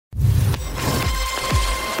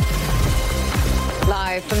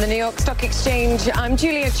Live from the New York Stock Exchange, I'm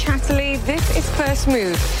Julia Chatterley. This is First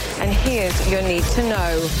Move, and here's your need to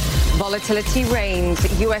know. Volatility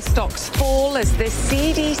reigns. U.S. stocks fall as the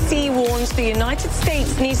CDC warns the United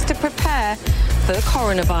States needs to prepare for the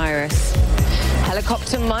coronavirus.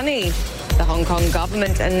 Helicopter money. The Hong Kong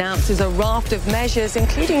government announces a raft of measures,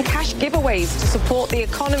 including cash giveaways to support the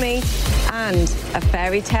economy and a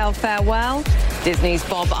fairy tale farewell. Disney's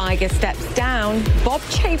Bob Iger steps down. Bob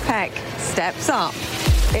Chapek steps up.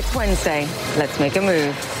 It's Wednesday. Let's make a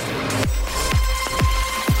move.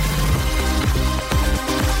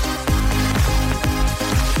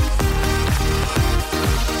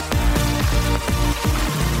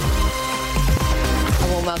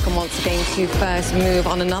 Welcome once again to First Move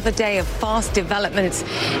on another day of fast developments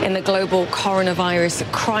in the global coronavirus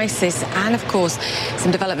crisis and, of course,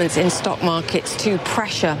 some developments in stock markets to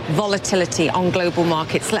pressure volatility on global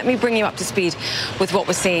markets. Let me bring you up to speed with what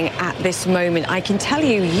we're seeing at this moment. I can tell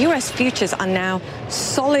you U.S. futures are now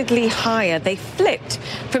solidly higher. They flipped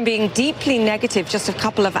from being deeply negative just a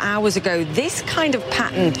couple of hours ago. This kind of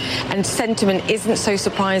pattern and sentiment isn't so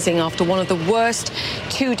surprising after one of the worst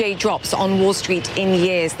two-day drops on Wall Street in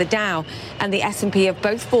years. The Dow and the S&P have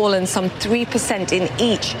both fallen some 3% in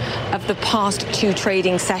each of the past two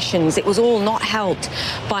trading sessions. It was all not helped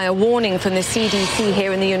by a warning from the CDC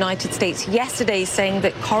here in the United States yesterday saying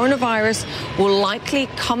that coronavirus will likely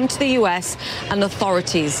come to the U.S. and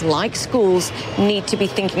authorities, like schools, need to be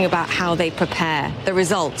thinking about how they prepare. The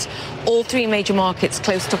result, all three major markets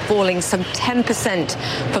close to falling some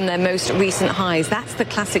 10% from their most recent highs. That's the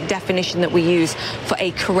classic definition that we use for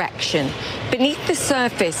a correction. Beneath the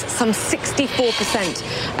surface, some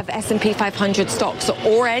 64% of S&P 500 stocks are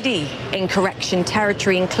already in correction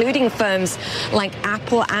territory, including firms like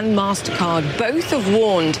Apple and MasterCard. Both have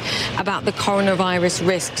warned about the coronavirus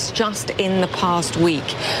risks just in the past week.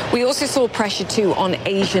 We also saw pressure, too, on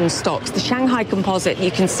Asian stocks. The Shanghai Composite,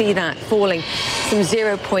 you can see that falling some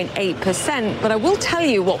 0.8%. But I will tell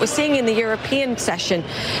you what we're seeing in the European session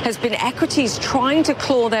has been equities trying to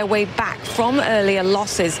claw their way back from earlier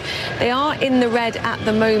losses. They are in the red at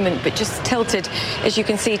the moment, but just tilted, as you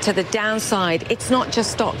can see, to the downside. It's not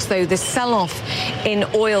just stocks, though. The sell-off in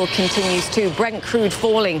oil continues too. Brent crude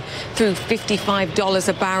falling through $55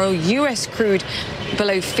 a barrel. U.S. crude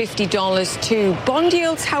below $50 too. Bond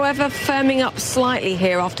yields, however, firming up slightly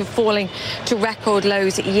here after falling to record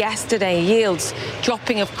lows yesterday. Yields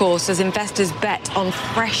dropping, of course, as investors bet on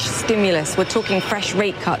fresh stimulus. We're talking fresh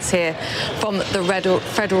rate cuts here from the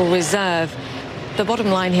Federal Reserve. The bottom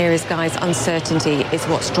line here is, guys, uncertainty is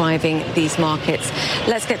what's driving these markets.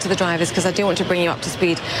 Let's get to the drivers, because I do want to bring you up to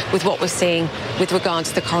speed with what we're seeing with regard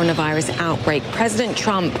to the coronavirus outbreak. President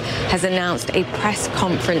Trump has announced a press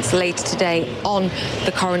conference later today on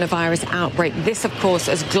the coronavirus outbreak. This, of course,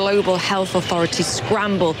 as global health authorities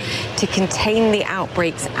scramble to contain the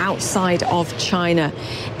outbreaks outside of China.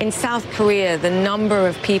 In South Korea, the number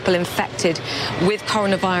of people infected with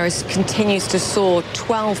coronavirus continues to soar.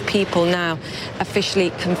 12 people now officially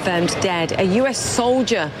confirmed dead. A U.S.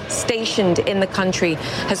 soldier stationed in the country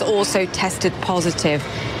has also tested positive.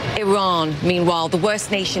 Iran, meanwhile, the worst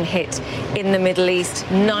nation hit in the Middle East.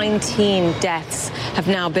 19 deaths have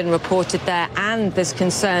now been reported there, and there's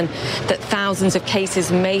concern that thousands of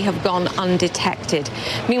cases may have gone undetected.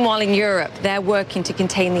 Meanwhile, in Europe, they're working to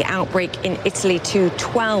contain the outbreak in Italy too.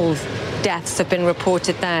 12 deaths have been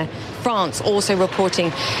reported there. France also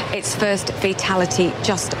reporting its first fatality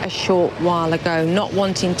just a short while ago, not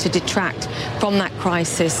wanting to detract from that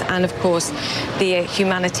crisis and, of course, the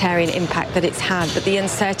humanitarian impact that it's had. But the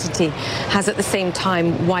uncertainty has at the same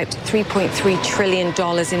time wiped $3.3 trillion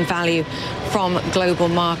in value from global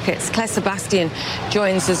markets. Claire Sebastian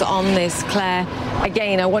joins us on this. Claire,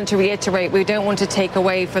 again, I want to reiterate, we don't want to take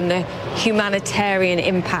away from the humanitarian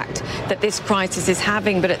impact that this crisis is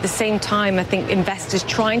having, but at the same time, I think investors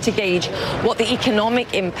trying to gauge what the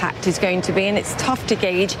economic impact is going to be, and it's tough to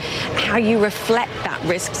gauge how you reflect that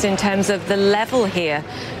risks in terms of the level here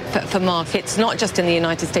for markets, not just in the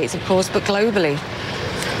United States, of course, but globally.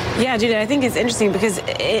 Yeah, Julia, I think it's interesting because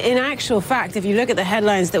in actual fact, if you look at the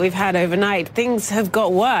headlines that we've had overnight, things have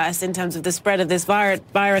got worse in terms of the spread of this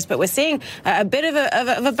virus. But we're seeing a bit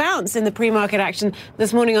of a bounce in the pre-market action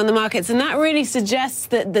this morning on the markets. And that really suggests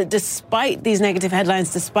that despite these negative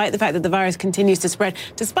headlines, despite the fact that the virus continues to spread,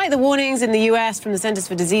 despite the warnings in the US from the Centers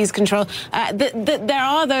for Disease Control, that there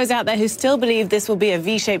are those out there who still believe this will be a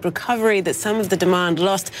V-shaped recovery, that some of the demand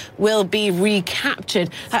lost will be recaptured.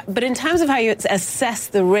 But in terms of how you assess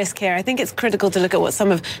the risk risk here. I think it's critical to look at what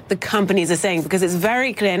some of the companies are saying, because it's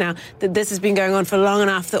very clear now that this has been going on for long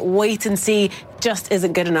enough that wait and see just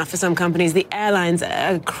isn't good enough for some companies. The airlines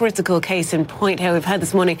are a critical case in point here. We've heard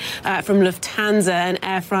this morning from Lufthansa and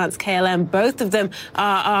Air France KLM. Both of them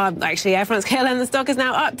are actually Air France KLM, the stock is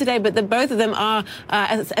now up today, but both of them are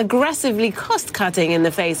aggressively cost-cutting in the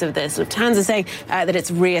face of this. Lufthansa saying that it's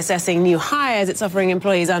reassessing new hires, it's offering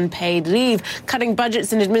employees unpaid leave, cutting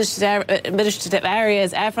budgets in administrative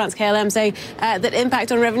areas. Air France KLM saying that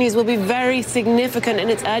impact on revenues will be very significant, and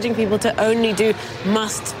it's urging people to only do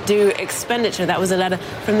must-do expenditure. That was a letter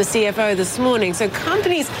from the CFO this morning. So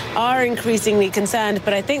companies are increasingly concerned,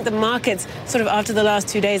 but I think the markets, sort of after the last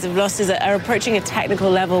 2 days of losses, are approaching a technical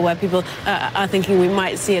level where people are thinking we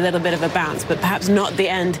might see a little bit of a bounce, but perhaps not the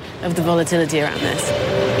end of the volatility around this.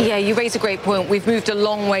 Yeah, you raise a great point. We've moved a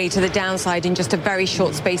long way to the downside in just a very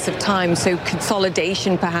short space of time, so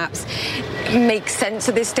consolidation perhaps makes sense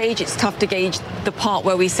at this stage. It's tough to gauge the part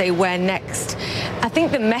where we say where next. I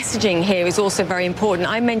think the messaging here is also very important.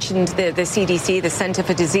 I mentioned the CDC, the Center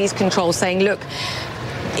for Disease Control, saying, look,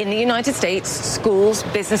 in the United States, schools,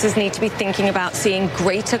 businesses need to be thinking about seeing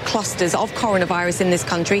greater clusters of coronavirus in this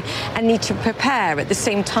country and need to prepare. At the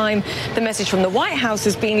same time, the message from the White House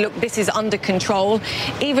has been, look, this is under control.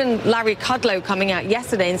 Even Larry Kudlow coming out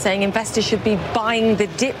yesterday and saying investors should be buying the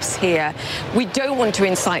dips here. We don't want to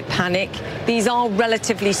incite panic. These are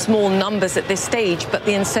relatively small numbers at this stage, but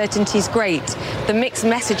the uncertainty is great. The mixed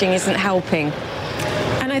messaging isn't helping.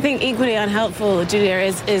 And I think equally unhelpful, Julia,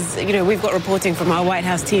 is we've got reporting from our White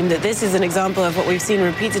House team that this is an example of what we've seen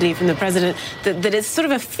repeatedly from the president, that it's sort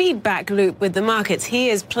of a feedback loop with the markets. He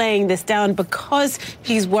is playing this down because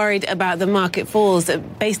he's worried about the market falls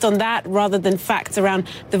based on that rather than facts around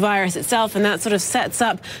the virus itself. And that sort of sets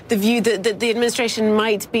up the view that the administration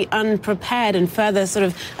might be unprepared and further sort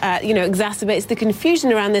of, exacerbates the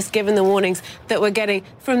confusion around this, given the warnings that we're getting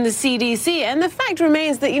from the CDC. And the fact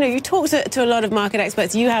remains that, you talk to a lot of market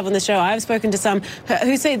experts. You have on the show. I've spoken to some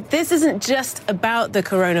who say this isn't just about the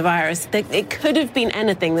coronavirus. It could have been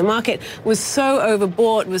anything. The market was so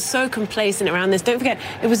overbought, was so complacent around this. Don't forget,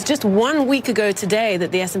 it was just 1 week ago today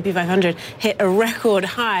that the S&P 500 hit a record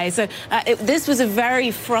high. So this was a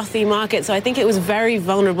very frothy market. So I think it was very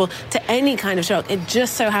vulnerable to any kind of shock. It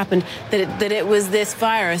just so happened that it was this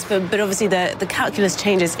virus. But obviously the calculus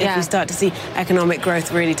changes if we start to see economic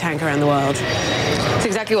growth really tank around the world. It's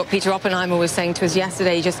exactly what Peter Oppenheimer was saying to us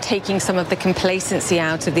yesterday. Just taking some of the complacency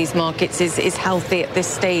out of these markets is healthy at this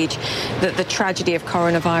stage, the tragedy of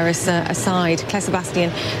coronavirus aside. Claire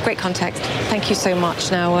Sebastian, great context. Thank you so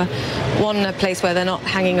much. Now, one place where they're not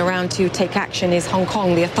hanging around to take action is Hong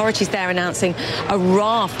Kong. The authorities there announcing a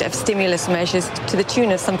raft of stimulus measures to the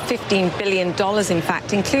tune of some $15 billion, in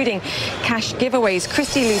fact, including cash giveaways.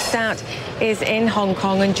 Christy Lu Stout is in Hong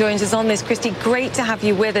Kong and joins us on this. Christy, great to have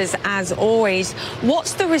you with us as always.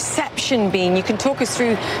 What's the reception been? You can talk us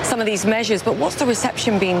through some of these measures, but what's the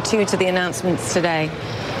reception been to the announcements today?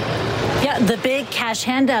 Yeah, the big cash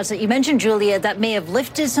handouts that you mentioned, Julia, that may have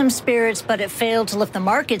lifted some spirits, but it failed to lift the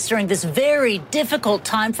markets during this very difficult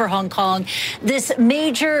time for Hong Kong. This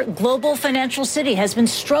major global financial city has been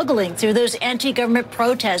struggling through those anti-government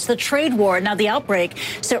protests, the trade war, now the outbreak.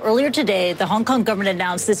 So earlier today, the Hong Kong government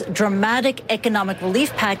announced this dramatic economic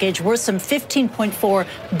relief package worth some $15.4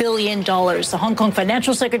 billion. The Hong Kong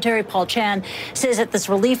Financial Secretary, Paul Chan, says that this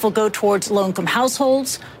relief will go towards low-income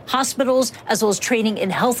households, hospitals, as well as training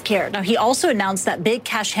in healthcare. Now, he also announced that big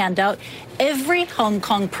cash handout. Every Hong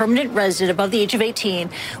Kong permanent resident above the age of 18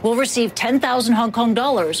 will receive 10,000 Hong Kong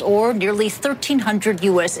dollars, or nearly 1,300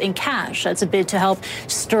 US in cash. That's a bid to help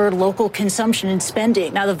stir local consumption and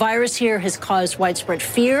spending. Now, the virus here has caused widespread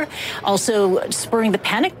fear, also spurring the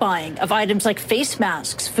panic buying of items like face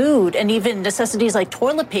masks, food, and even necessities like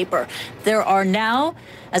toilet paper. There are now,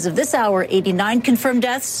 as of this hour, 89 confirmed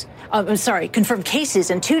cases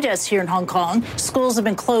and 2 deaths here in Hong Kong. Schools have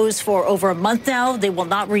been closed for over a month now. They will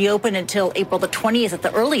not reopen until April the 20th at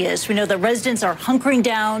the earliest. We know that residents are hunkering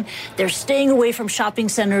down. They're staying away from shopping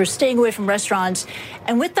centers, staying away from restaurants.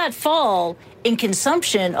 And with that fall in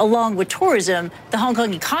consumption, along with tourism, the Hong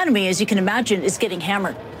Kong economy, as you can imagine, is getting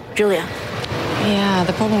hammered. Julia. Yeah,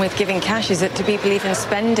 the problem with giving cash is that do people even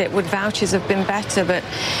spend it? Would vouchers have been better? But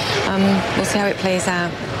we'll see how it plays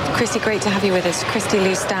out. Christy, great to have you with us. Christy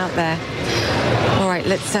Lu Stout there. All right,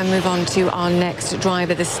 let's move on to our next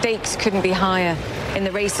driver. The stakes couldn't be higher In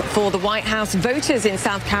the race for the White House, voters in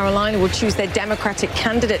South Carolina will choose their Democratic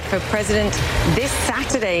candidate for president this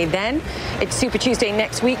Saturday. Then it's Super Tuesday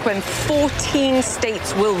next week when 14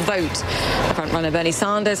 states will vote. The frontrunner Bernie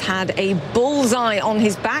Sanders had a bullseye on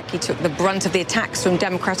his back. He took the brunt of the attacks from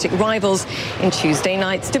Democratic rivals in Tuesday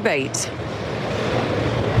night's debate.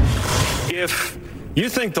 If you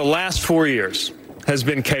think the last 4 years has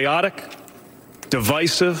been chaotic,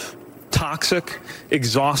 divisive, toxic,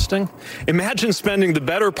 exhausting, imagine spending the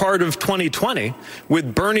better part of 2020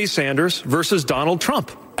 with Bernie Sanders versus Donald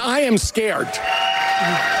Trump. I am scared.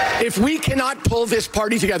 If we cannot pull this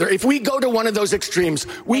party together, if we go to one of those extremes,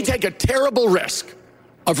 we take a terrible risk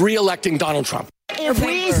of re-electing Donald Trump. If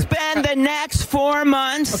we spend the next 4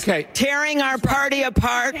 months tearing our party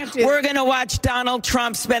apart, we're going to watch Donald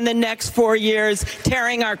Trump spend the next 4 years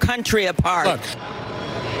tearing our country apart. Look.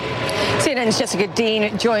 CNN's Jessica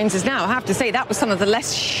Dean joins us now. I have to say that was some of the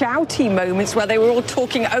less shouty moments where they were all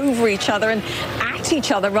talking over each other and at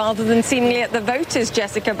each other rather than seemingly at the voters,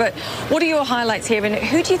 Jessica. But what are your highlights here, and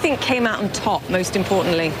who do you think came out on top, most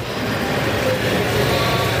importantly?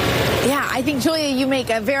 Yeah, I think, Julia, you make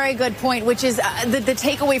a very good point, which is the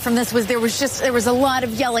takeaway from this was there was a lot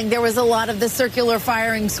of yelling. There was a lot of the circular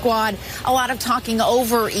firing squad, a lot of talking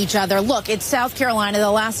over each other. Look, it's South Carolina, the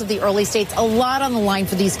last of the early states, a lot on the line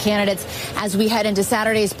for these candidates as we head into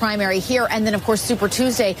Saturday's primary here. And then, of course, Super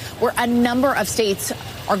Tuesday, where a number of states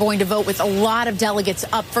are going to vote with a lot of delegates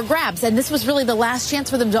up for grabs. And this was really the last chance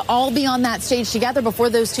for them to all be on that stage together before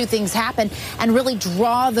those two things happen and really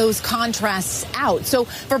draw those contrasts out. So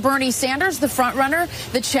for Bernie Sanders, the front runner,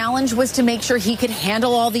 the challenge was to make sure he could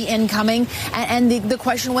handle all the incoming. And the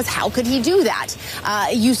question was, how could he do that?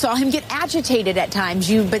 You saw him get agitated at times,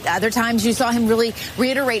 but other times you saw him really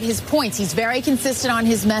reiterate his points. He's very consistent on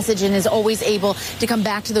his message and is always able to come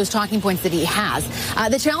back to those talking points that he has.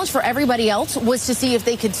 The challenge for everybody else was to see if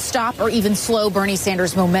they could stop or even slow Bernie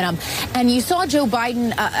Sanders' momentum. And you saw Joe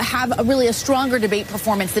Biden have a stronger debate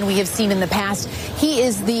performance than we have seen in the past. He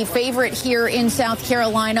is the favorite here in South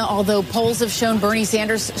Carolina, although polls have shown Bernie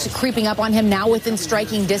Sanders creeping up on him now within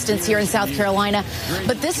striking distance here in South Carolina.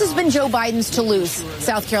 But this has been Joe Biden's to lose,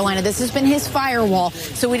 South Carolina. This has been his firewall.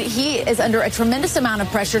 So he is under a tremendous amount of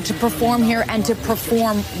pressure to perform here and to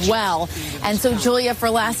perform well. And so, Julia,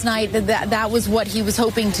 for last night, that was what he was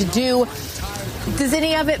hoping to do. Does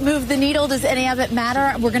any of it move the needle? Does any of it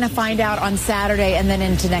matter? We're going to find out on Saturday and then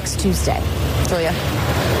into next Tuesday. Julia.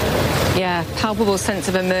 Yeah, palpable sense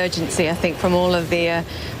of emergency, I think, from all of the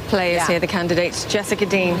players here, the candidates. Jessica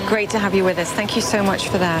Dean, great to have you with us. Thank you so much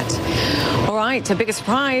for that. All right, a bigger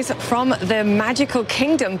surprise from the magical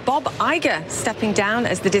kingdom. Bob Iger stepping down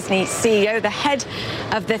as the Disney CEO. The head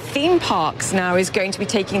of the theme parks now is going to be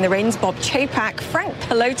taking the reins. Bob Chapek. Frank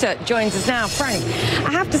Pelota joins us now. Frank,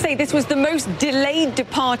 I have to say this was the most delayed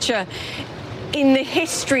departure in the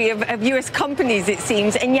history of U.S. companies, it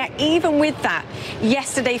seems. And yet, even with that,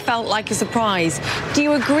 yesterday felt like a surprise. Do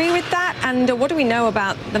you agree with that? And what do we know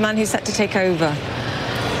about the man who's set to take over?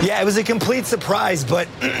 Yeah, it was a complete surprise, but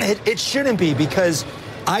it shouldn't be, because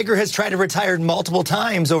Iger has tried to retire multiple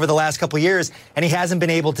times over the last couple of years, and he hasn't been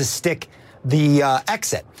able to stick the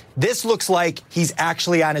exit. This looks like he's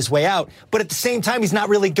actually on his way out, but at the same time, he's not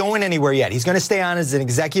really going anywhere yet. He's going to stay on as an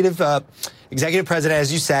executive president,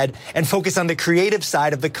 as you said, and focus on the creative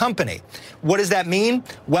side of the company. What does that mean?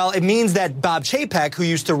 Well, it means that Bob Chapek, who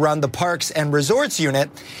used to run the Parks and Resorts unit,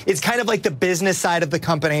 is kind of like the business side of the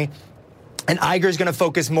company, and Iger is going to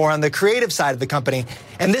focus more on the creative side of the company.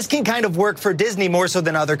 And this can kind of work for Disney more so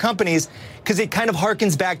than other companies, because it kind of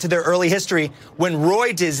harkens back to their early history when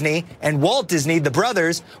Roy Disney and Walt Disney, the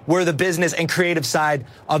brothers, were the business and creative side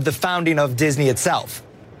of the founding of Disney itself.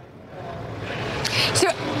 So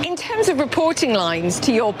in terms of reporting lines,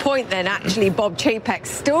 to your point then, actually, Bob Chapek's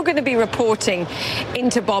still going to be reporting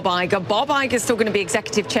into Bob Iger. Bob Iger's still going to be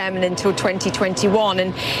executive chairman until 2021.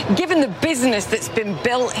 And given the business that's been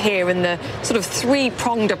built here and the sort of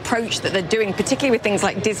three-pronged approach that they're doing, particularly with things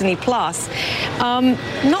like Disney Plus,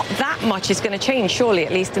 not that much is going to change, surely,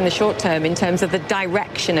 at least in the short term, in terms of the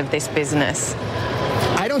direction of this business.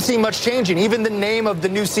 I don't see much changing. Even the name of the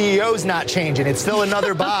new CEO is not changing. It's still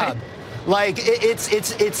another Bob. Like, it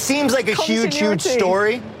seems like a huge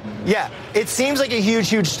story. Yeah, it seems like a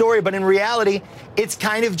huge story, but in reality, it's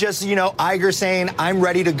kind of just, Iger saying, I'm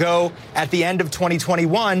ready to go at the end of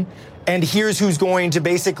 2021, and here's who's going to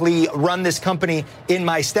basically run this company in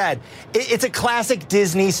my stead. It's a classic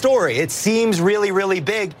Disney story. It seems really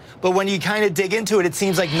big, but when you kind of dig into it, it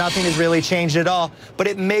seems like nothing has really changed at all. But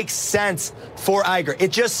it makes sense for Iger.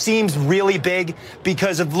 It just seems really big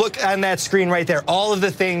because of, look on that screen right there, all of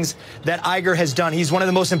the things that Iger has done. He's one of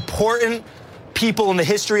the most important people in the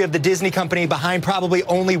history of the Disney company, behind probably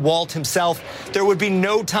only Walt himself, there would be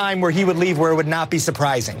no time where he would leave where it would not be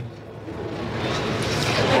surprising.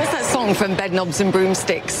 What's that song from Bedknobs and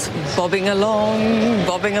Broomsticks? Bobbing along,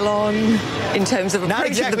 in terms of not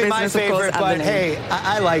exactly the business, my favorite, of course, but hey,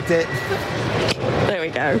 I liked it. There we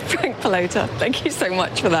go. Frank Pelota, thank you so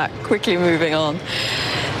much for that. Quickly moving on.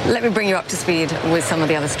 Let me bring you up to speed with some of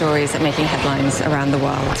the other stories that are making headlines around the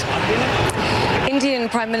world. Indian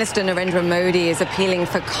Prime Minister Narendra Modi is appealing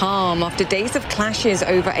for calm after days of clashes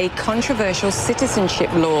over a controversial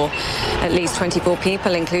citizenship law. At least 24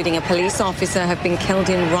 people, including a police officer, have been killed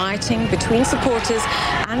in rioting between supporters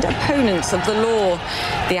and opponents of the law.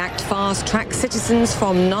 The act fast-tracks citizens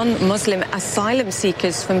from non-Muslim asylum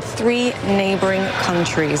seekers from 3 neighboring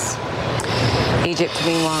countries. Egypt,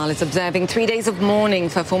 meanwhile, is observing 3 days of mourning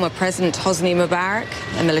for former President Hosni Mubarak.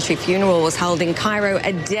 A military funeral was held in Cairo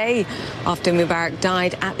a day after Mubarak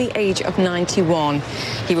died at the age of 91.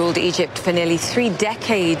 He ruled Egypt for nearly 3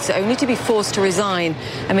 decades, only to be forced to resign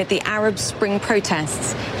amid the Arab Spring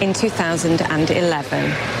protests in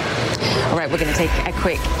 2011. All right, we're going to take a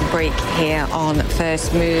quick break here on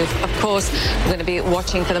First Move. Of course, we're going to be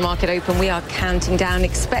watching for the market open. We are counting down,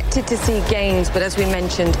 expected to see gains, but as we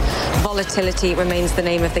mentioned, volatility remains the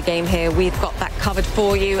name of the game here. We've got that covered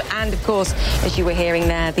for you. And of course, as you were hearing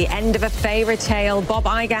there, the end of a fairy tale. Bob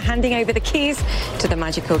Iger handing over the keys to the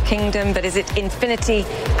magical kingdom. But is it infinity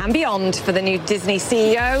and beyond for the new Disney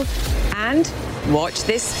CEO? And watch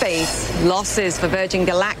this space. Losses for Virgin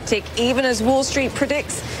Galactic, even as Wall Street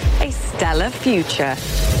predicts a stellar future.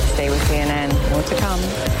 Stay with CNN. More to come.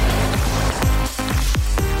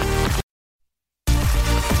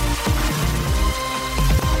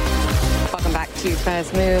 To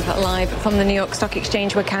First Move live from the New York Stock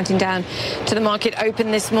Exchange. We're counting down to the market open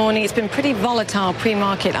this morning. It's been pretty volatile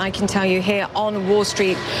pre-market, I can tell you, here on Wall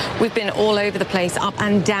Street. We've been all over the place, up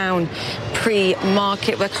and down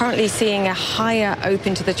pre-market. We're currently seeing a higher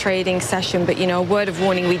open to the trading session, but, you know, a word of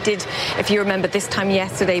warning. We did, if you remember, this time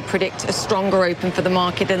yesterday predict a stronger open for the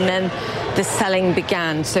market, and then the selling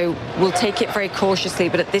began. So we'll take it very cautiously,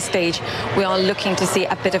 but at this stage, we are looking to see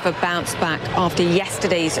a bit of a bounce back after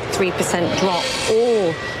yesterday's 3% drop.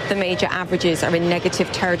 All the major averages are in negative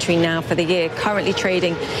territory now for the year, currently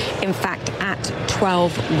trading, in fact, at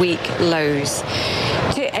 12-week lows.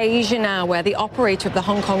 To Asia now, where the operator of the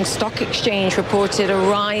Hong Kong Stock Exchange reported a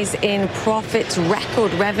rise in profits,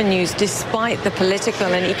 record revenues, despite the political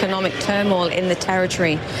and economic turmoil in the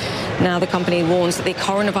territory. Now the company warns that the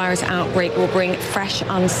coronavirus outbreak will bring fresh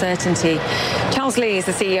uncertainty. Charles Lee is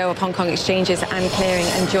the CEO of Hong Kong Exchanges and Clearing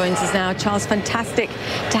and joins us now. Charles, fantastic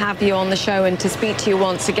to have you on the show and to speak to you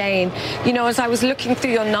once again. You know, as I was looking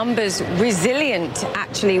through your numbers, resilient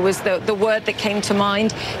actually was the word that came to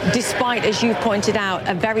mind, despite, as you pointed out,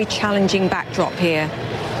 a very challenging backdrop here.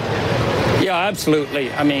 Yeah,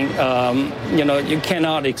 absolutely. I mean, you know, you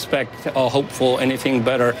cannot expect or hope for anything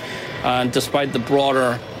better. Despite the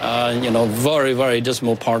broader, you know, very, very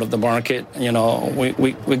dismal part of the market, you know,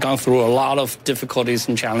 we've gone through a lot of difficulties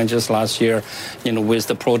and challenges last year, you know, with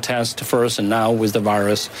the protest first and now with the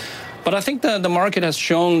virus. But I think the market has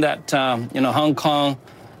shown that, you know, Hong Kong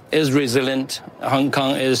is resilient. Hong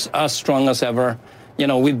Kong is as strong as ever. You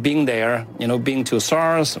know, we've been there, you know, been to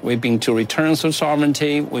SARS, we've been to returns of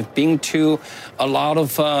sovereignty, we've been to a lot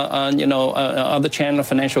of, you know, other channel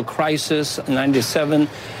financial crisis, 97.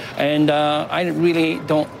 And I really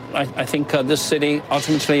don't, I think this city,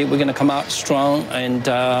 ultimately, we're going to come out strong. And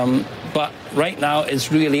but right now,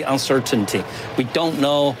 it's really uncertainty. We don't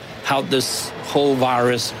know how this whole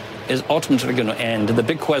virus is ultimately going to end. The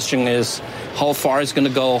big question is how far it's going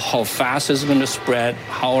to go, how fast it's going to spread,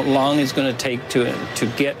 how long it's going to take to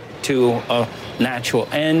get to a natural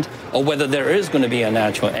end, or whether there is going to be a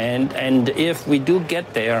natural end. And if we do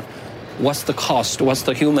get there, what's the cost? What's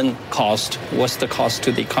the human cost? What's the cost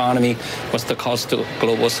to the economy? What's the cost to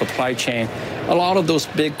global supply chain? A lot of those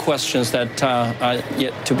big questions that are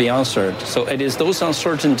yet to be answered. So it is those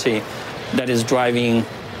uncertainty that is driving,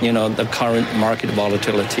 you know, the current market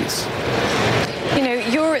volatilities. You know,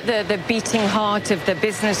 you're at the beating heart of the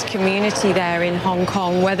business community there in Hong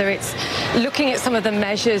Kong, whether it's looking at some of the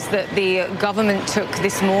measures that the government took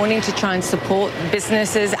this morning to try and support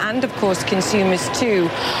businesses and, of course, consumers too,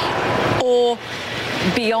 or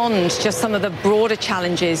beyond just some of the broader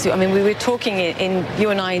challenges. I mean, we were talking in you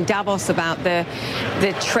and I in Davos about the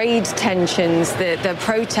trade tensions, the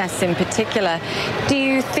protests in particular. Do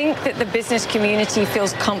you think that the business community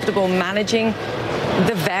feels comfortable managing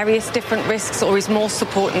the various different risks, or is more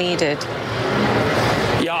support needed?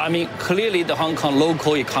 Yeah, I mean, clearly the Hong Kong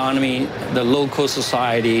local economy, the local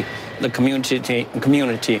society the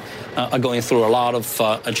community are going through a lot of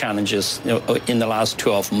challenges in the last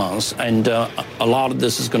 12 months. And a lot of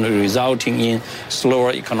this is going to be resulting in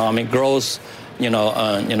slower economic growth,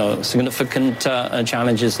 significant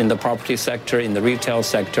challenges in the property sector, in the retail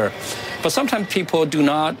sector. But sometimes people do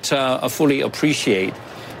not fully appreciate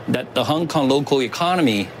that the Hong Kong local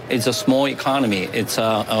economy is a small economy. It's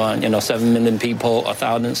 7 million people,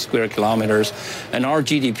 1,000 square kilometers, and our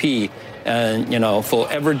GDP,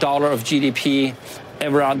 for every dollar of GDP,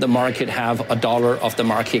 every other market have a dollar of the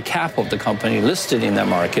market cap of the company listed in that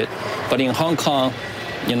market. But in Hong Kong,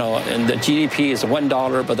 and the GDP is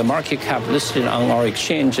 $1, but the market cap listed on our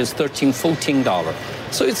exchange is $13, $14.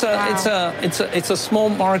 So it's a small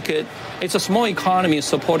market. It's a small economy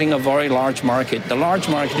supporting a very large market. The large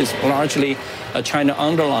market is largely a China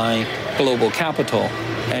underlying global capital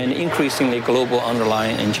and increasingly global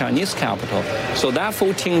underlying and Chinese capital. So that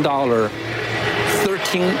 $14,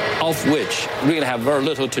 13 of which really have very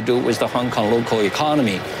little to do with the Hong Kong local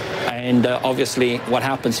economy. And obviously what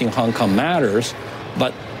happens in Hong Kong matters,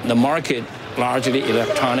 but the market, largely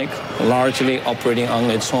electronic, largely operating on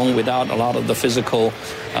its own without a lot of the physical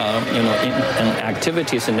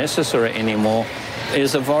activities necessary anymore,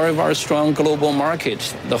 is a very, very strong global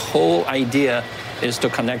market. The whole idea is to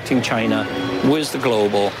connecting China with the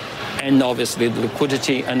global, and obviously the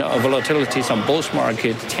liquidity and volatilities on both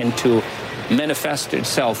markets tend to manifest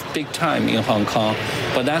itself big time in Hong Kong.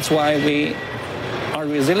 But that's why we are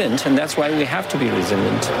resilient, and that's why we have to be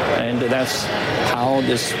resilient. And that's how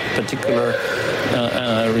this particular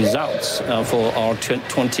results for our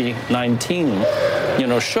 2019,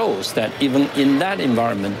 shows that even in that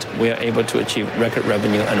environment, we are able to achieve record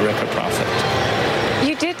revenue and record profit.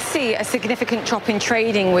 You did see a significant drop in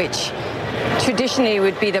trading, which traditionally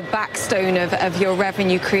would be the backstone of your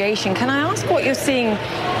revenue creation. Can I ask what you're seeing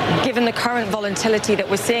given the current volatility that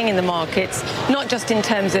we're seeing in the markets, not just in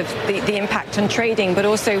terms of the impact on trading, but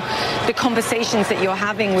also the conversations that you're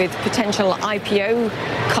having with potential IPO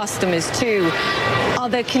customers too? Are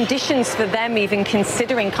there conditions for them even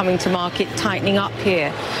considering coming to market tightening up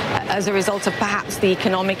here as a result of perhaps the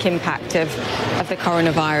economic impact of the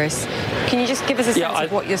coronavirus? Can you just give us a sense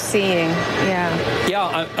of what you're seeing?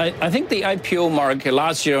 I think the IPO market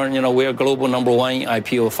last year, we're global number one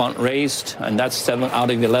IPO fund raised, and that's 7 out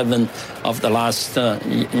of 11 of the last,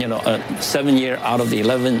 7 years out of the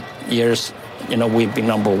 11 years, we've been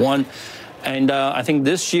number one. And I think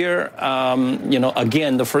this year,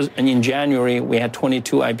 again, in January, we had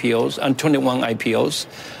 22 IPOs and 21 IPOs.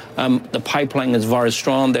 The pipeline is very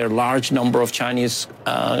strong. There are a large number of Chinese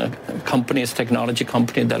companies, technology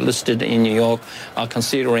companies that listed in New York are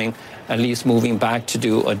considering at least moving back to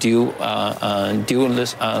do a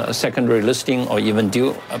secondary listing or even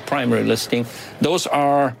a primary listing. Those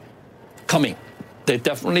are coming. They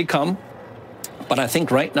definitely come. But I think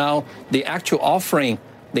right now, the actual offering,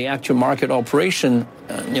 the actual market operation,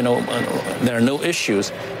 there are no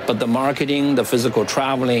issues, but the marketing, the physical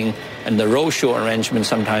traveling, and the roadshow arrangement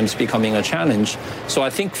sometimes becoming a challenge. So I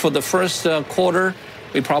think for the first quarter,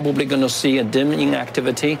 we're probably going to see a dimming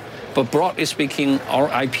activity. But broadly speaking, our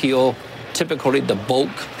IPO, typically the bulk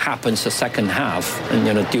happens the second half,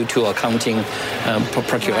 and due to accounting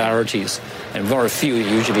peculiarities, and very few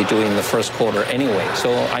usually doing the first quarter anyway.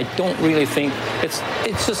 So I don't really think it's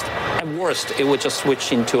just, at worst, it would just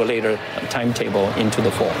switch into a later timetable into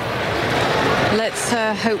the fall. Let's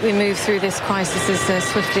hope we move through this crisis as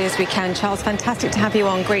swiftly as we can. Charles, fantastic to have you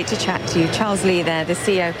on. Great to chat to you. Charles Lee there, the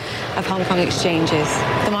CEO of Hong Kong Exchanges.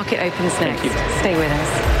 The market opens next. Thank you. Stay with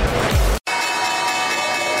us.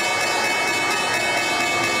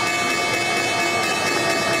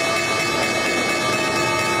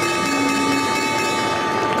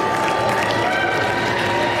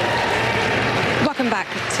 Back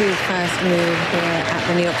to First Move here at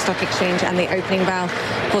the New York Stock Exchange and the opening bell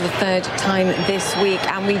for the third time this week.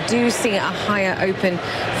 And we do see a higher open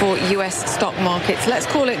for US stock markets. Let's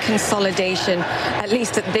call it consolidation, at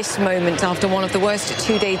least at this moment, after one of the worst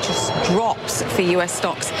two-day drops for US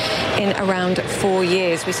stocks in around 4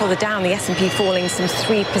 years. We saw the Dow and the S&P falling some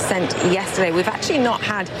 3% yesterday. We've actually not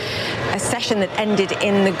had a session that ended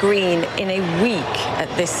in the green in a week at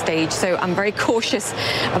this stage. So I'm very cautious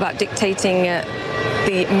about dictating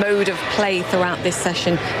the mode of play throughout this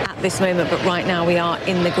session at this moment, but right now we are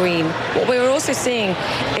in the green. What we're also seeing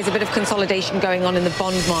is a bit of consolidation going on in the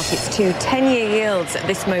bond markets too. 10-year yields at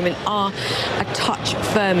this moment are a touch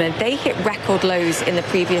firmer. They hit record lows in the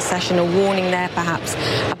previous session, a warning there perhaps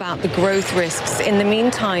about the growth risks. In the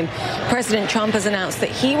meantime, President Trump has announced that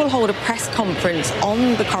he will hold a press conference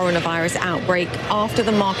on the coronavirus outbreak after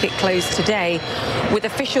the market closed today, with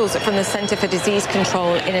officials from the Center for Disease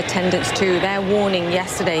Control in attendance too. Their warning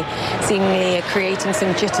yesterday seemingly creating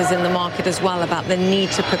some jitters in the market as well about the need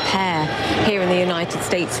to prepare here in the United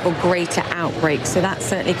States for greater outbreaks. So that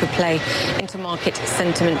certainly could play into market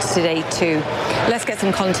sentiment today too. Let's get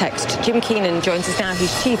some context. Jim Keenan joins us now.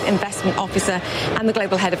 He's Chief Investment Officer and the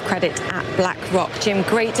Global Head of Credit at BlackRock. Jim,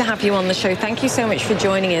 great to have you on the show. Thank you so much for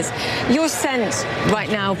joining us. Your sense right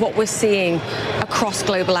now of what we're seeing across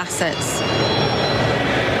global assets?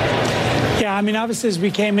 Yeah, I mean, obviously, as we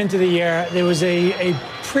came into the year, there was a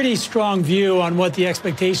pretty strong view on what the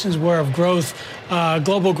expectations were of growth,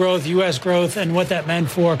 global growth, U.S. growth, and what that meant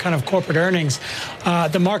for kind of corporate earnings.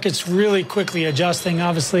 The market's really quickly adjusting.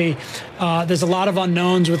 Obviously, there's a lot of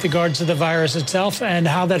unknowns with regards to the virus itself and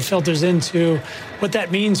how that filters into what that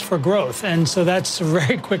means for growth. And so that's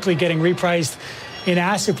very quickly getting repriced in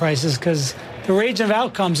asset prices because the range of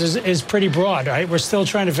outcomes is pretty broad, right? We're still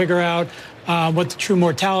trying to figure out what the true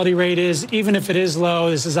mortality rate is. Even if it is low,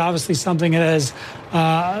 this is obviously something that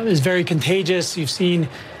is very contagious. You've seen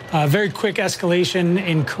very quick escalation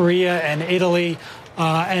in Korea and Italy.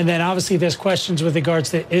 And then obviously there's questions with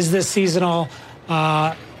regards to, is this seasonal?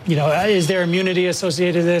 Is there immunity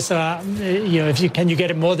associated with this? Can you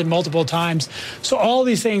get it more than multiple times? So all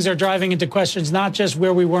these things are driving into questions, not just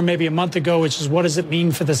where we were maybe a month ago, which is what does it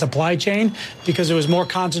mean for the supply chain? Because it was more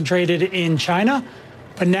concentrated in China.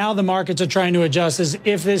 But now the markets are trying to adjust as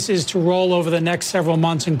if this is to roll over the next several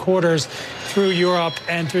months and quarters through Europe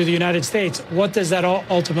and through the United States. What does that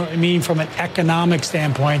ultimately mean from an economic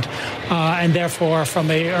standpoint and therefore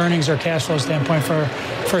from a earnings or cash flow standpoint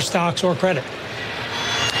for stocks or credit?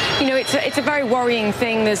 You know, it's a very worrying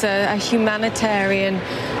thing. There's a humanitarian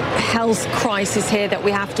health crisis here that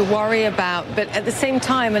we have to worry about. But at the same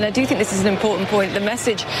time, and I do think this is an important point, the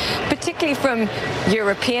message, particularly from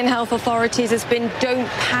European health authorities, has been don't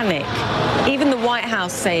panic. Even the White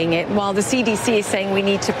House saying it, while the CDC is saying we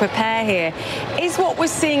need to prepare here. Is what we're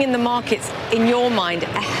seeing in the markets, in your mind,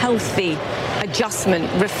 a healthy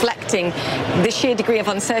adjustment reflecting the sheer degree of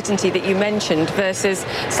uncertainty that you mentioned versus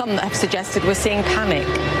some that have suggested we're seeing panic?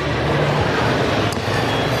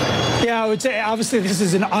 Yeah, I would say obviously this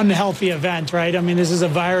is an unhealthy event, right? I mean, this is a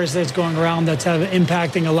virus that's going around that's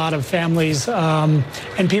impacting a lot of families and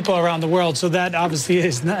people around the world. So that obviously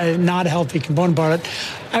is not a healthy component part of it.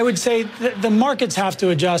 I would say the markets have to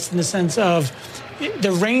adjust in the sense of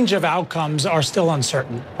the range of outcomes are still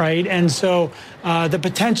uncertain, right? And so the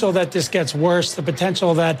potential that this gets worse, the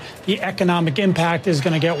potential that the economic impact is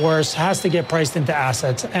going to get worse has to get priced into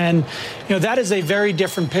assets. And, that is a very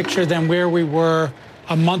different picture than where we were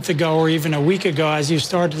a month ago or even a week ago as you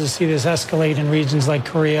started to see this escalate in regions like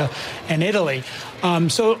Korea and Italy.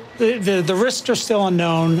 So the risks are still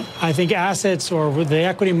unknown. I think assets or the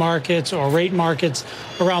equity markets or rate markets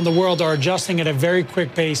around the world are adjusting at a very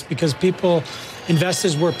quick pace because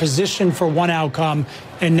investors were positioned for one outcome,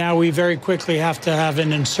 and now we very quickly have to have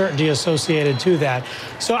an uncertainty associated to that.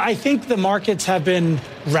 So I think the markets have been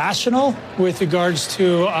rational with regards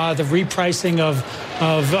to the repricing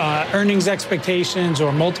of earnings expectations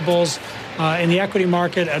or multiples in the equity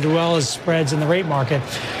market as well as spreads in the rate market.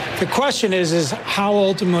 The question is how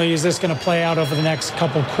ultimately is this going to play out over the next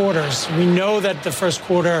couple quarters? We know that the first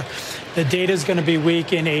quarter, the data is going to be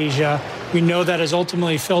weak in Asia. We know that is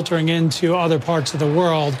ultimately filtering into other parts of the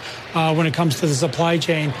world when it comes to the supply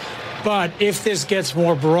chain. But if this gets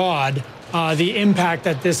more broad, the impact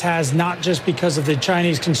that this has, not just because of the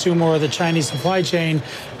Chinese consumer or the Chinese supply chain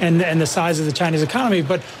and the size of the Chinese economy,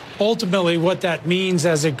 but ultimately what that means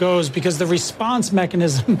as it goes, because the response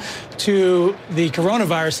mechanism to the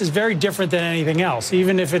coronavirus is very different than anything else.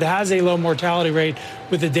 Even if it has a low mortality rate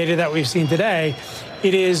with the data that we've seen today,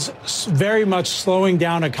 it is very much slowing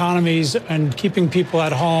down economies and keeping people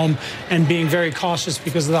at home and being very cautious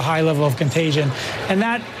because of the high level of contagion. And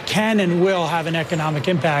that can and will have an economic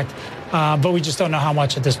impact, but we just don't know how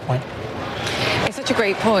much at this point. It's such a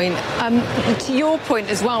great point. To your point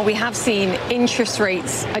as well, we have seen interest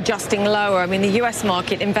rates adjusting lower. I mean, the U.S.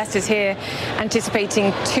 market, investors here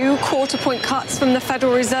anticipating 2 quarter-point cuts from the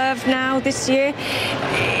Federal Reserve now this year.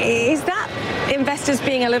 Is that investors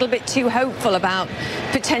being a little bit too hopeful about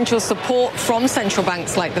potential support from central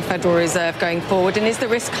banks like the Federal Reserve going forward? And is the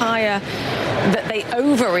risk higher that they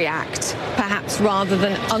overreact, perhaps, rather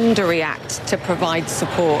than underreact to provide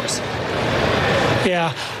support?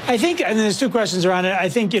 Yeah, I think, and there's two questions around it. I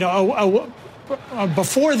think,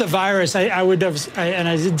 before the virus, I would have, and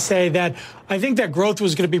I did say that I think that growth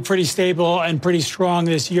was going to be pretty stable and pretty strong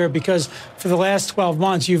this year, because for the last 12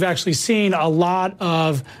 months, you've actually seen a lot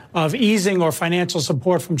of easing or financial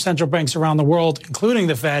support from central banks around the world, including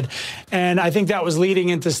the Fed. And I think that was leading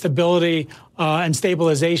into stability and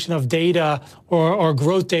stabilization of data or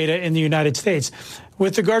growth data in the United States.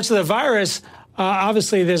 With regards to the virus,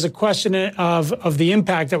 obviously, there's a question of the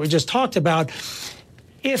impact that we just talked about.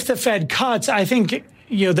 If the Fed cuts, I think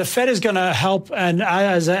the Fed is going to help, and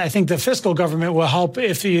I think the fiscal government will help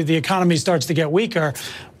if the economy starts to get weaker.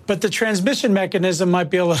 But the transmission mechanism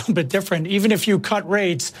might be a little bit different. Even if you cut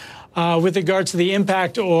rates with regards to the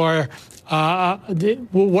impact or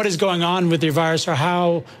what is going on with the virus or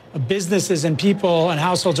how businesses and people and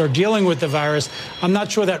households are dealing with the virus, I'm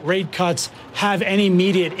not sure that rate cuts have any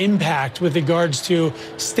immediate impact with regards to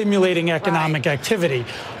stimulating economic activity.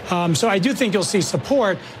 So I do think you'll see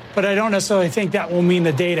support, but I don't necessarily think that will mean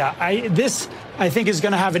the data. This, I think, is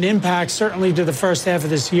going to have an impact, certainly to the first half of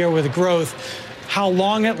this year with growth. How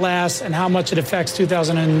long it lasts and how much it affects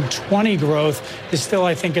 2020 growth is still,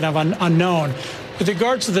 I think, an unknown. With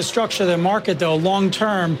regards to the structure of the market, though, long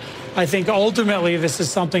term, I think ultimately this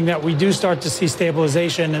is something that we do start to see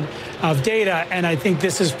stabilization of data, and I think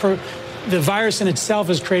this is the virus in itself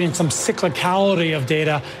is creating some cyclicality of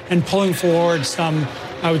data and pulling forward some,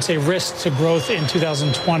 I would say, risk to growth in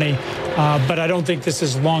 2020. But I don't think this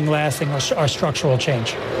is long-lasting or structural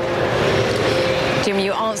change. Jim,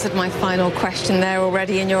 you answered my final question there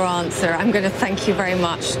already in your answer. I'm going to thank you very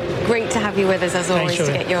much. Great to have you with us, as always, to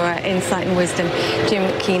get your insight and wisdom. Jim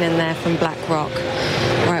Keenan there from BlackRock.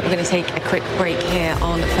 All right, we're going to take a quick break here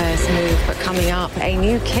on First Move. But coming up, a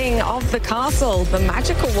new king of the castle, the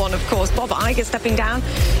magical one, of course, Bob Iger stepping down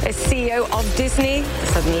as CEO of Disney.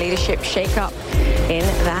 Sudden leadership shake-up in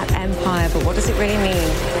that empire. But what does it really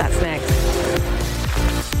mean? That's next.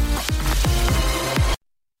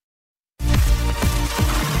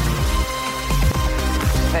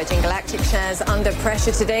 Virgin Galactic shares under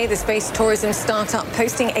pressure today. The space tourism startup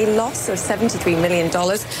posting a loss of $73 million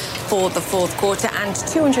for the fourth quarter and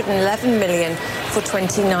 $211 million for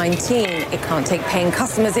 2019. It can't take paying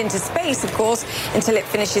customers into space, of course, until it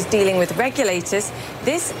finishes dealing with regulators.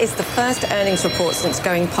 This is the first earnings report since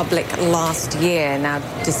going public last year. Now,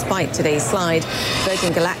 despite today's slide,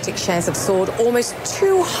 Virgin Galactic shares have soared almost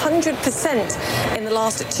 200% in the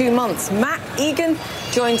last 2 months. Matt Egan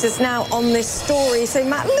joins us now on this story. So,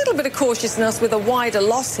 Matt, a little bit of cautiousness with a wider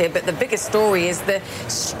loss here, but the biggest story is the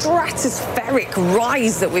stratospheric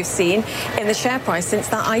rise that we've seen in the share price since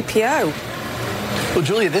that IPO. Well,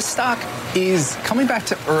 Julia, this stock is coming back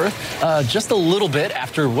to earth just a little bit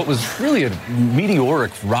after what was really a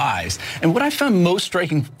meteoric rise. And what I found most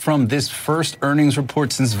striking from this first earnings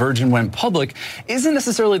report since Virgin went public isn't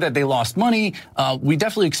necessarily that they lost money. We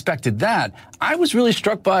definitely expected that. I was really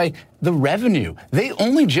struck by the revenue. They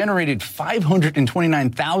only generated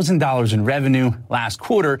 $529,000 in revenue last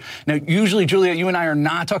quarter. Now, usually, Julia, you and I are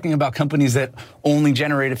not talking about companies that only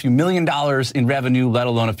generate a few $1 million in revenue, let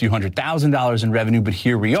alone a few $100,000 in revenue, but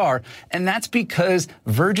here we are. And that's because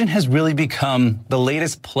Virgin has really become the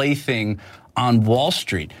latest plaything on Wall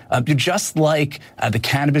Street. Just like the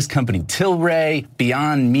cannabis company Tilray,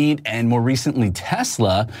 Beyond Meat, and more recently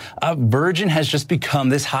Tesla, Virgin has just become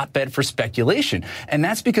this hotbed for speculation. And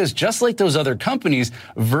that's because just like those other companies,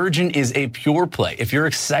 Virgin is a pure play. If you're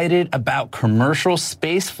excited about commercial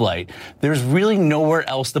space flight, there's really nowhere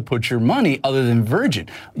else to put your money other than Virgin.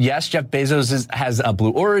 Yes, Jeff Bezos has a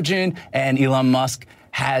Blue Origin, and Elon Musk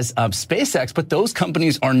has SpaceX, but those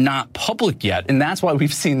companies are not public yet. And that's why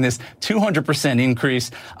we've seen this 200%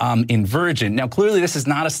 increase in Virgin. Now, clearly, this is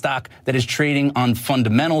not a stock that is trading on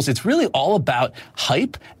fundamentals. It's really all about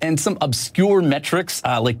hype and some obscure metrics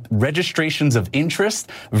like registrations of interest.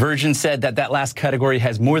 Virgin said that last category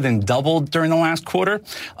has more than doubled during the last quarter.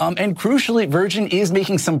 And crucially, Virgin is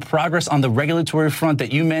making some progress on the regulatory front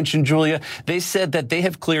that you mentioned, Julia. They said that they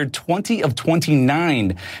have cleared 20 of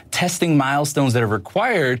 29 testing milestones that are required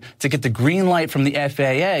to get the green light from the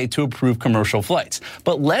FAA to approve commercial flights.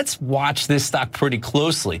 But let's watch this stock pretty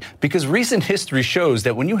closely, because recent history shows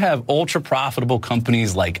that when you have ultra-profitable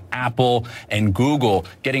companies like Apple and Google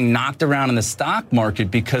getting knocked around in the stock market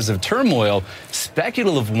because of turmoil,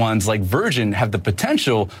 speculative ones like Virgin have the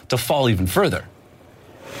potential to fall even further.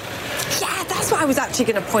 Yeah, that's what I was actually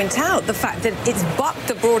going to point out, the fact that it's bucked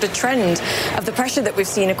the broader trend of the pressure that we've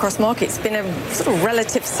seen across markets. It's been a sort of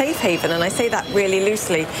relative safe haven, and I say that really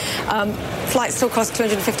loosely. Flights still cost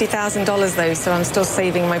 $250,000, though, so I'm still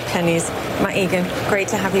saving my pennies. Matt Egan, great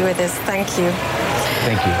to have you with us. Thank you.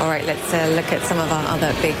 Thank you. All right, let's look at some of our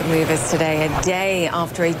other big movers today. A day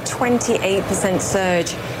after a 28%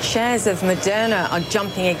 surge, shares of Moderna are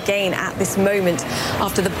jumping again at this moment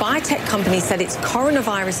after the biotech company said its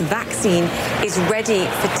coronavirus vaccine is ready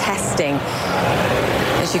for testing.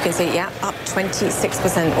 As you can see, yeah, up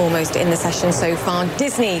 26% almost in the session so far.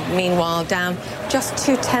 Disney, meanwhile, down just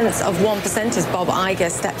 0.2% as Bob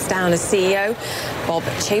Iger steps down as CEO. Bob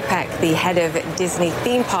Chapek, the head of Disney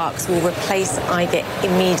theme parks, will replace Iger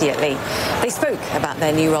immediately. They spoke about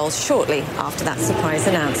their new roles shortly after that surprise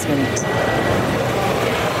announcement.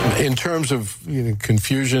 In terms of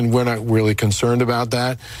confusion, we're not really concerned about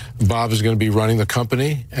that. Bob is going to be running the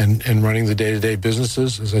company and running the day-to-day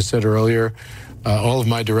businesses. As I said earlier, all of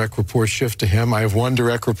my direct reports shift to him. I have one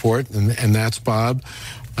direct report, and that's Bob.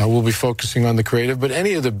 We'll be focusing on the creative, but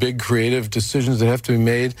any of the big creative decisions that have to be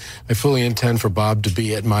made, I fully intend for Bob to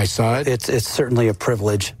be at my side. It's certainly a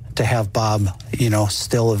privilege to have Bob,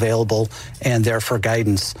 still available and there for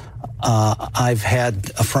guidance. I've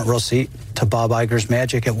had a front row seat to Bob Iger's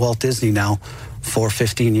magic at Walt Disney now for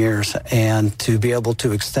 15 years, and to be able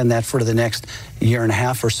to extend that for the next year and a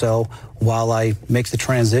half or so while I make the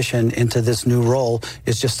transition into this new role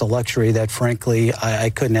is just a luxury that, frankly, I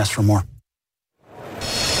couldn't ask for more.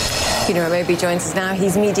 Peter Amobi joins us now.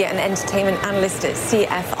 He's media and entertainment analyst at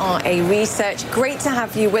CFRA Research. Great to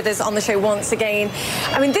have you with us on the show once again.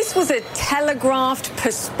 I mean, this was a telegraphed,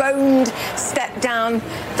 postponed step down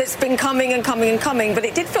that's been coming and coming and coming, but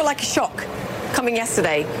it did feel like a shock coming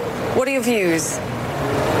yesterday. What are your views?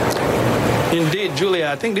 Indeed, Julia,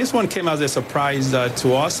 I think this one came as a surprise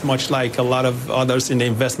to us, much like a lot of others in the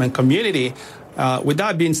investment community. With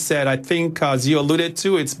that being said, I think, as you alluded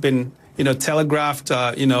to, it's been telegraphed,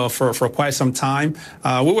 for quite some time.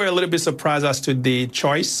 We were a little bit surprised as to the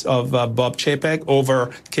choice of Bob Chapek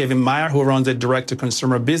over Kevin Mayer, who runs a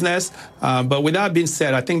direct-to-consumer business. But with that being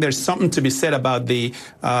said, I think there's something to be said about the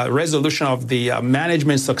resolution of the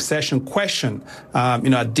management succession question,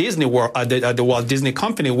 at Disney World, at the Walt Disney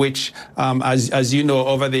Company, which, as you know,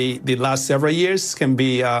 over the last several years can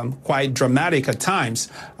be quite dramatic at times.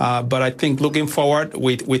 But I think looking forward,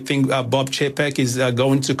 we think Bob Chapek is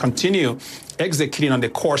going to continue executing on the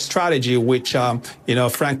core strategy, which,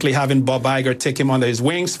 frankly, having Bob Iger take him under his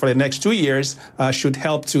wings for the next 2 years should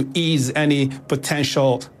help to ease any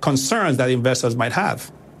potential concerns that investors might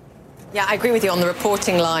have. Yeah, I agree with you on the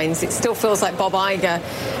reporting lines. It still feels like Bob Iger,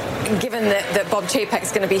 given that Bob Chapek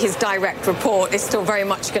is going to be his direct report, is still very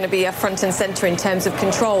much going to be a front and center in terms of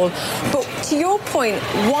control. But to your point,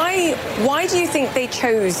 why do you think they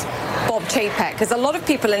chose Bob Chapek? Because a lot of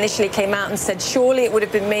people initially came out and said surely it would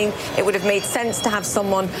have made sense to have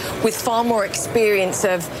someone with far more experience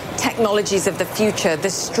of technologies of the future, the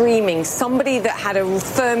streaming, somebody that had a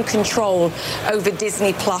firm control over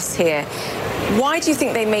Disney Plus here. Why do you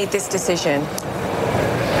think they made this decision?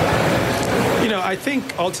 I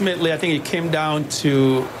think ultimately, it came down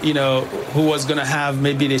to, who was going to have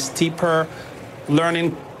maybe the steeper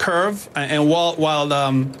learning curve. And while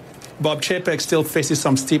Bob Chapek still faces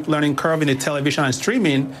some steep learning curve in the television and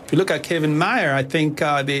streaming, if you look at Kevin Mayer, I think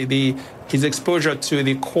his exposure to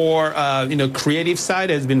the core, creative side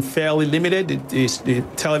has been fairly limited, the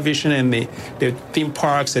television and the theme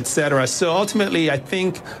parks, et cetera. So ultimately, I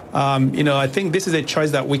think this is a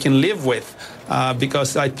choice that we can live with.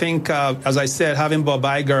 Because I think, as I said, having Bob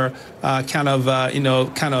Iger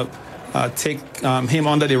take him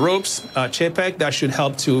under the ropes, Chapek, that should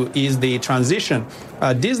help to ease the transition.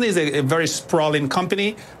 Disney is a very sprawling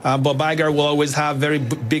company. Bob Iger will always have very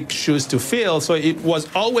big shoes to fill, so it was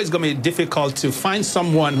always going to be difficult to find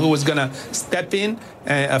someone who was going to step in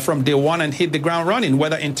from day one and hit the ground running,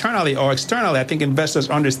 whether internally or externally. I think investors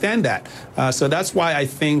understand that. So that's why I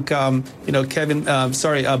think, Bob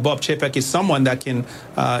Chapek is someone that can,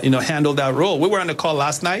 handle that role. We were on the call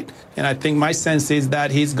last night, and I think my sense is that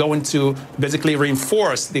he's going to basically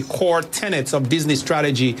reinforce the core tenets of Disney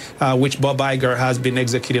strategy, which Bob Iger has been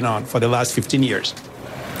executing on for the last 15 years.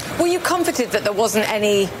 Were you comforted that there wasn't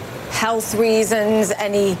any health reasons,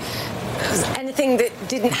 anything that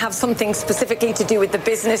didn't have something specifically to do with the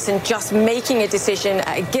business, and just making a decision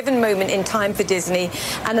at a given moment in time for Disney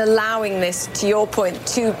and allowing this, to your point,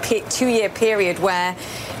 two-year period where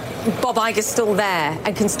Bob Iger's still there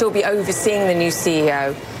and can still be overseeing the new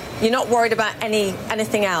CEO? You're not worried about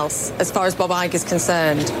anything else as far as Bob Iger's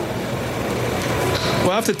concerned?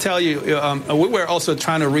 Well, I have to tell you, we were also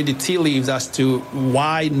trying to read the tea leaves as to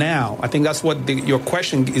why now. I think that's what your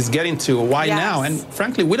question is getting to. Why now? And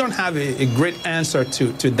frankly, we don't have a great answer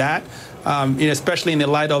to that. Especially in the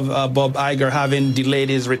light of Bob Iger having delayed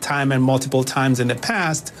his retirement multiple times in the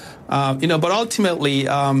past. But ultimately,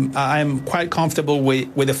 I'm quite comfortable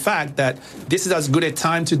with the fact that this is as good a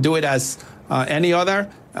time to do it as any other.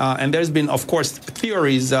 And there's been, of course,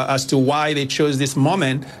 theories as to why they chose this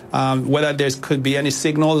moment, whether there could be any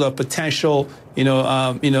signals or potential,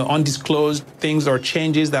 undisclosed things or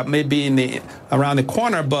changes that may be around the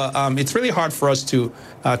corner. But it's really hard for us to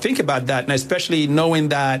think about that, and especially knowing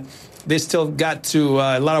that they still got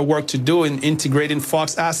a lot of work to do in integrating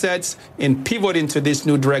Fox assets, in pivoting to this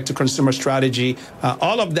new direct-to-consumer strategy.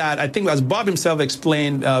 All of that, I think, as Bob himself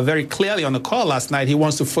explained very clearly on the call last night, he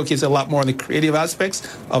wants to focus a lot more on the creative aspects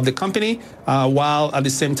of the company, while at the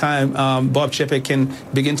same time, Bob Chapek can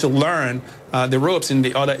begin to learn the ropes in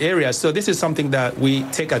the other areas. So this is something that we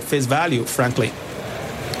take at face value, frankly.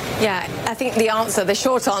 Yeah, I think the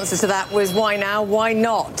short answer to that was why now, why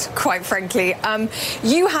not, quite frankly.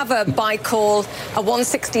 You have a buy call, a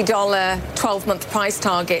 $160 12-month price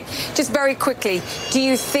target. Just very quickly, do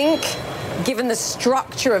you think, given the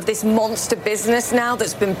structure of this monster business now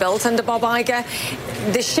that's been built under Bob Iger,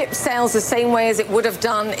 the ship sails the same way as it would have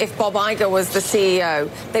done if Bob Iger was the CEO?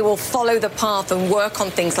 They will follow the path and work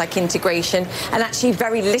on things like integration, and actually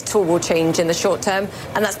very little will change in the short term,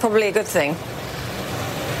 and that's probably a good thing.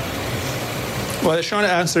 Well, the short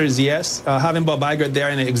answer is yes. Having Bob Iger there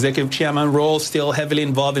in the executive chairman role, still heavily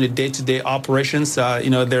involved in the day-to-day operations,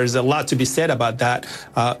 there's a lot to be said about that.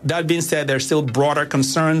 That being said, there's still broader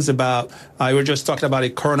concerns about, we were just talking about the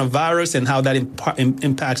coronavirus and how that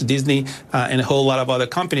impacts Disney and a whole lot of other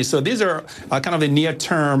companies. So these are kind of the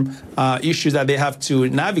near-term issues that they have to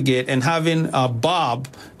navigate. And having Bob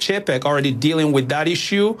Chapek already dealing with that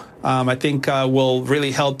issue, I think will really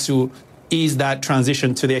help to ease that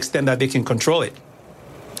transition to the extent that they can control it.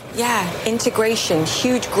 Yeah, integration,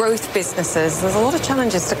 huge growth businesses. There's a lot of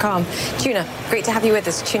challenges to come. Tuna, great to have you with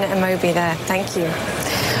us. Tuna and Moby there. Thank you.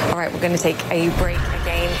 All right, we're going to take a break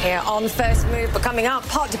again here on First Move. But coming up,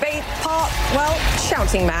 part debate,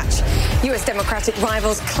 shouting match. US Democratic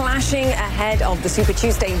rivals clashing ahead of the Super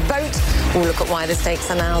Tuesday vote. We'll look at why the stakes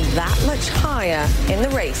are now that much higher in the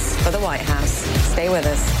race for the White House. Stay with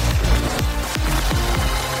us.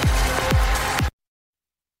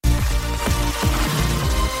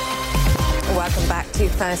 Welcome back to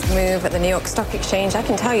First Move at the New York Stock Exchange. I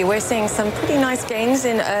can tell you we're seeing some pretty nice gains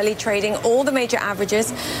in early trading. All the major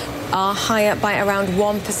averages are higher by around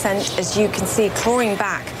 1%, as you can see, clawing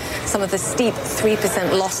back some of the steep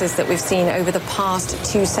 3% losses that we've seen over the past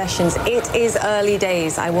two sessions. It is early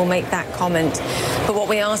days, I will make that comment. But what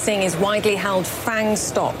we are seeing is widely held FANG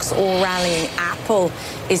stocks all rallying. Apple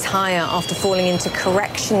is higher after falling into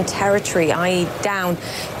correction territory, i.e. down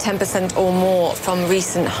 10% or more from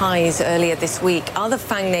recent highs earlier this week. Other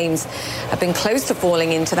FANG names have been close to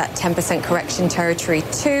falling into that 10% correction territory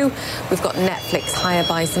too. We've got Netflix higher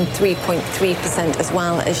by some 3.3% as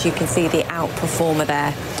well, as you can see, the outperformer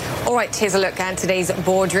there. All right, here's a look at today's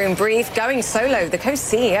boardroom brief. Going solo, the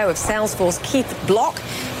co-CEO of Salesforce, Keith Block,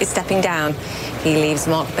 is stepping down. He leaves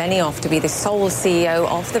Mark Benioff to be the sole CEO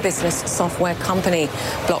of the business software company.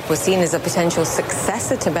 Block was seen as a potential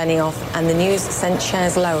successor to Benioff, and the news sent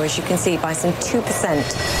shares lower, as you can see, by some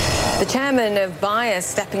 2%. The chairman of Bayer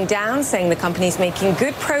stepping down, saying the company's making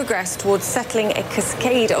good progress towards settling a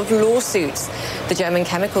cascade of lawsuits. The German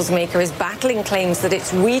chemicals maker is battling claims that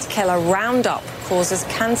its weed killer Roundup causes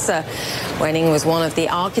cancer. Wenning was one of the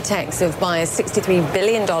architects of Bayer's $63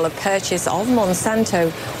 billion purchase of Monsanto,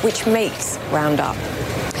 which makes Roundup.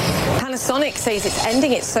 Panasonic says it's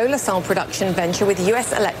ending its solar cell production venture with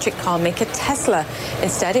U.S. electric car maker Tesla.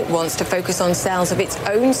 Instead, it wants to focus on sales of its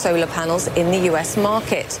own solar panels in the U.S.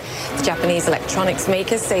 market. The Japanese electronics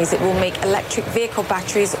maker says it will make electric vehicle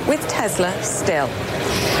batteries with Tesla still.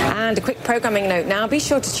 And a quick programming note now. Be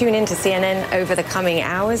sure to tune in to CNN over the coming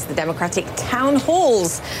hours. The Democratic town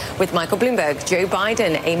halls with Michael Bloomberg, Joe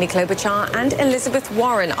Biden, Amy Klobuchar and Elizabeth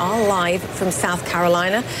Warren are live from South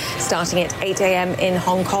Carolina, starting at 8 a.m. in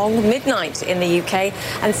Hong Kong, midnight in the UK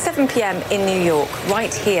and 7 p.m. in New York,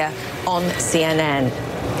 right here on CNN.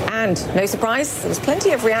 And no surprise, there was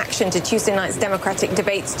plenty of reaction to Tuesday night's Democratic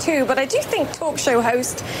debates too, but I do think talk show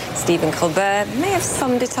host Stephen Colbert may have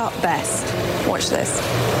summed it up best. Watch this.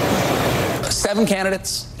 7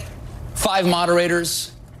 candidates, 5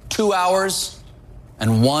 moderators, 2 hours,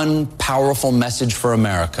 and one powerful message for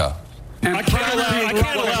America. I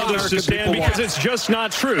can't allow this to stand because it's just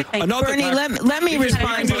not true. Bernie, let me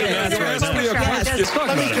respond to this. Can I say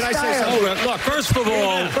something? Look, first of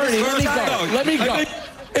all, Bernie, let me go.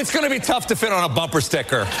 It's going to be tough to fit on a bumper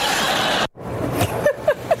sticker.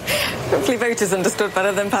 Hopefully voters understood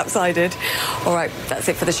better than perhaps I did. All right, that's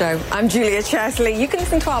it for the show. I'm Julia Chesley. You can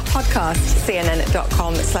listen to our podcast,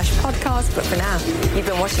 cnn.com/podcast. But for now, you've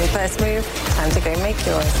been watching First Move. Time to go make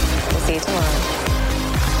yours. We'll see you tomorrow.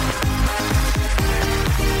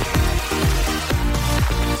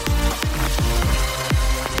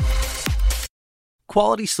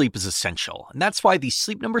 Quality sleep is essential, and that's why the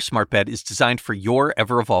Sleep Number Smart Bed is designed for your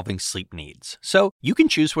ever-evolving sleep needs. So you can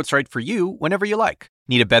choose what's right for you whenever you like.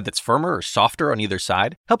 Need a bed that's firmer or softer on either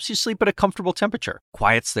side? Helps you sleep at a comfortable temperature.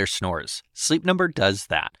 Quiets their snores. Sleep Number does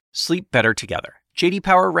that. Sleep better together. J.D.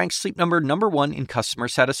 Power ranks Sleep Number #1 in customer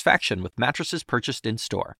satisfaction with mattresses purchased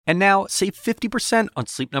in-store. And now, save 50% on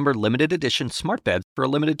Sleep Number limited edition smart beds for a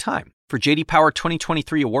limited time. For J.D. Power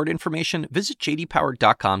 2023 award information, visit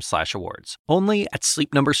jdpower.com/awards. Only at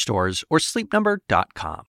Sleep Number stores or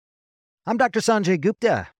sleepnumber.com. I'm Dr. Sanjay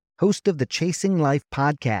Gupta, host of the Chasing Life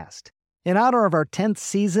podcast. In honor of our 10th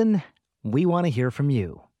season, we want to hear from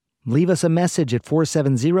you. Leave us a message at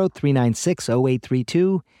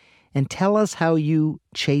 470-396-0832 and tell us how you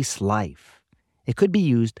chase life. It could be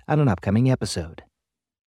used on an upcoming episode.